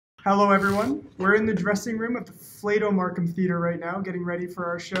Hello, everyone. We're in the dressing room of the Flato Markham Theater right now, getting ready for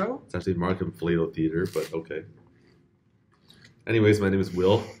our show. It's actually Markham Flato Theater, but okay. Anyways, my name is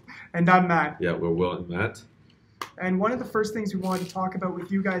Will. And I'm Matt. Yeah, we're Will and Matt. And one of the first things we wanted to talk about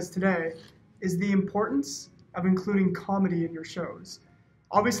with you guys today is the importance of including comedy in your shows.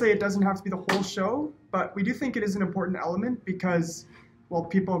 Obviously, it doesn't have to be the whole show, but we do think it is an important element because, well,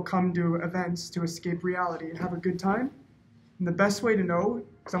 people come to events to escape reality and have a good time. And the best way to know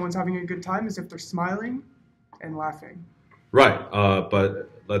someone's having a good time is if they're smiling and laughing. Right, but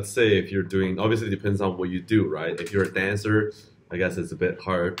let's say if you're doing, obviously it depends on what you do, right? If you're a dancer, I guess it's a bit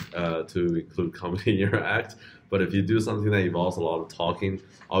hard to include comedy in your act. But if you do something that involves a lot of talking,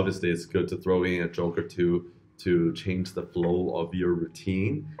 obviously it's good to throw in a joke or two to change the flow of your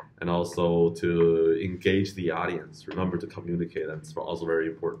routine and also to engage the audience. Remember to communicate, that's also very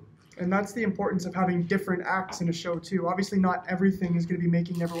important. And that's the importance of having different acts in a show too. Obviously, not everything is going to be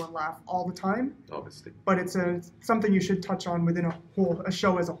making everyone laugh all the time. Obviously. But it's something you should touch on within a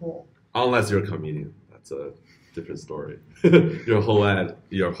show as a whole. Unless you're a comedian. That's a different story. Your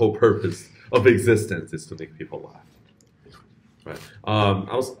whole purpose of existence is to make people laugh. Right.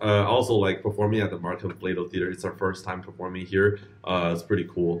 Also, like performing at the Markham Flato Theater. It's our first time performing here. It's pretty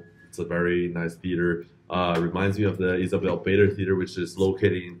cool. It's a very nice theater. Reminds me of the Isabel Bader Theater, which is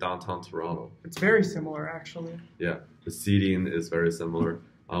located in downtown Toronto. It's very similar, actually. Yeah, the seating is very similar.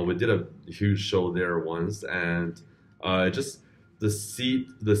 We did a huge show there once, and the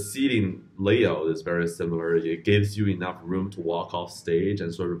seating layout is very similar. It gives you enough room to walk off stage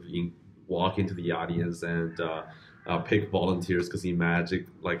and sort of walk into the audience and pick volunteers. Because in Magic,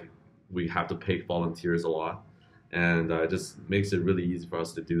 like we have to pick volunteers a lot, and it just makes it really easy for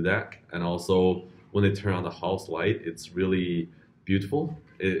us to do that. And also, when they turn on the house light, it's really beautiful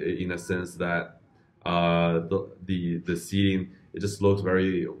in a sense that the seating, it just looks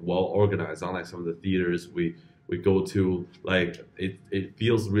very well organized. Unlike some of the theaters we go to, like it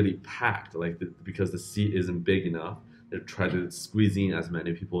feels really packed, like because the seat isn't big enough. They try to squeeze in as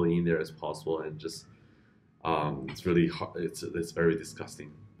many people in there as possible, and just it's really hard. It's very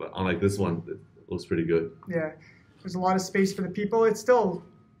disgusting. But unlike this one, it looks pretty good. Yeah, there's a lot of space for the people. It's still,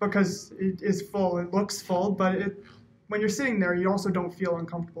 because it is full, it looks full, but when you're sitting there, you also don't feel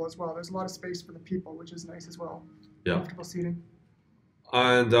uncomfortable as well. There's a lot of space for the people, which is nice as well. Yeah. Comfortable seating.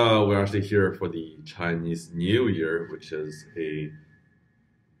 And we're actually here for the Chinese New Year, which is a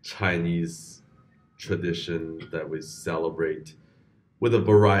Chinese tradition that we celebrate with a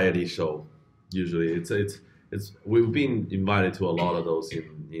variety show. Usually, it's we've been invited to a lot of those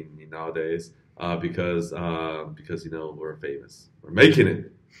in nowadays because we're famous, we're making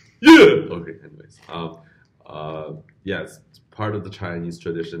it. Yeah. Okay. Anyways, yeah, it's part of the Chinese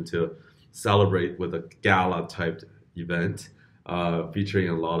tradition to celebrate with a gala type event, featuring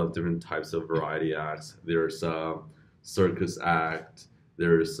a lot of different types of variety acts. There's circus act,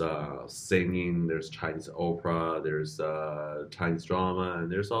 there's singing, there's Chinese opera, there's Chinese drama,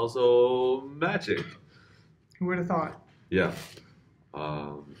 and there's also magic. Who would have thought? Yeah.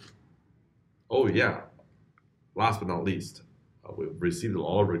 Oh yeah. Last but not least, we've received a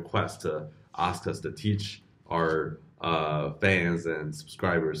lot of requests to ask us to teach our fans and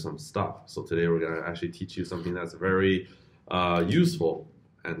subscribers some stuff. So today we're going to actually teach you something that's very useful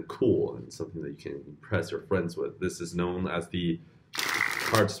and cool, and something that you can impress your friends with. This is known as the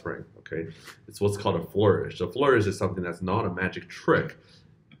card spring. Okay, it's what's called a flourish. A flourish is something that's not a magic trick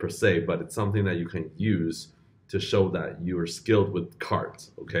per se, but it's something that you can use to show that you are skilled with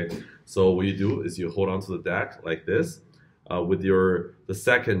cards. Okay, so what you do is you hold onto the deck like this, with the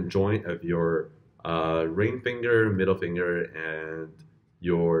second joint of your ring finger, middle finger, and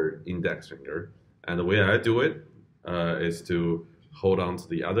your index finger. And the way I do it is to hold on to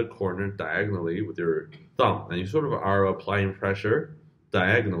the other corner diagonally with your thumb, and you sort of are applying pressure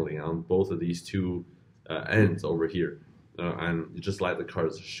diagonally on both of these two ends over here, and you just let the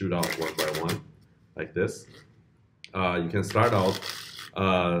cards shoot out one by one like this. You can start out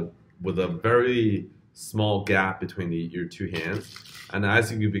with a very small gap between your two hands, and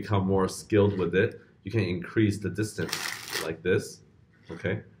as you become more skilled with it, you can increase the distance like this.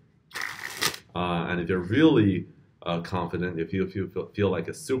 Okay, and if you're really confident, if you feel like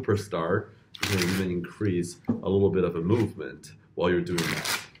a superstar, you can even increase a little bit of a movement while you're doing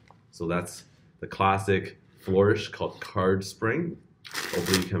that. So that's the classic flourish called card spring.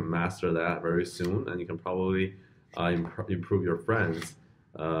 Hopefully you can master that very soon, and you can probably improve your friends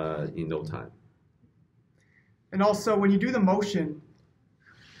in no time. And also, when you do the motion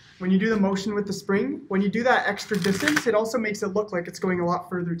with the spring, when you do that extra distance, it also makes it look like it's going a lot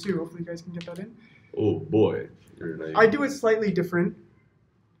further too. Hopefully you guys can get that in. Oh boy. I do it slightly different.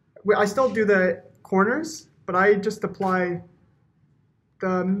 I still do the corners, but I just apply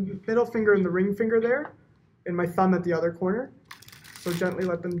the middle finger and the ring finger there, and my thumb at the other corner. So gently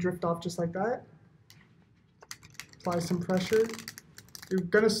let them drift off just like that. Apply some pressure. You're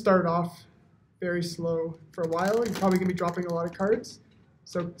gonna start off very slow for a while. You're probably gonna be dropping a lot of cards.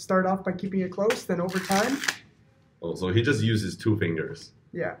 So start off by keeping it close, then over time. Oh, so he just uses 2 fingers.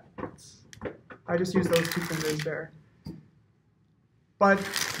 Yeah, I just use those 2 fingers there. But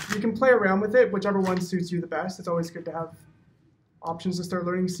you can play around with it, whichever one suits you the best. It's always good to have options to start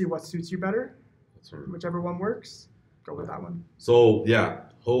learning, see what suits you better. That's right. Whichever one works, go with that one. So yeah,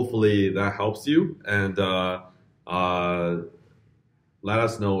 hopefully that helps you, and let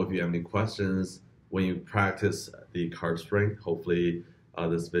us know if you have any questions when you practice the card spring. Hopefully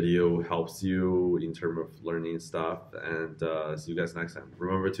this video helps you in terms of learning stuff, and see you guys next time.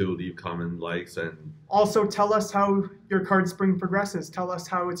 Remember to leave comment, likes, and also tell us how your card spring progresses. Tell us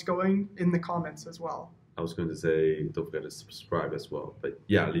how it's going in the comments as well. I was going to say don't forget to subscribe as well, but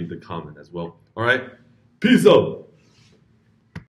yeah, leave the comment as well. All right, peace out.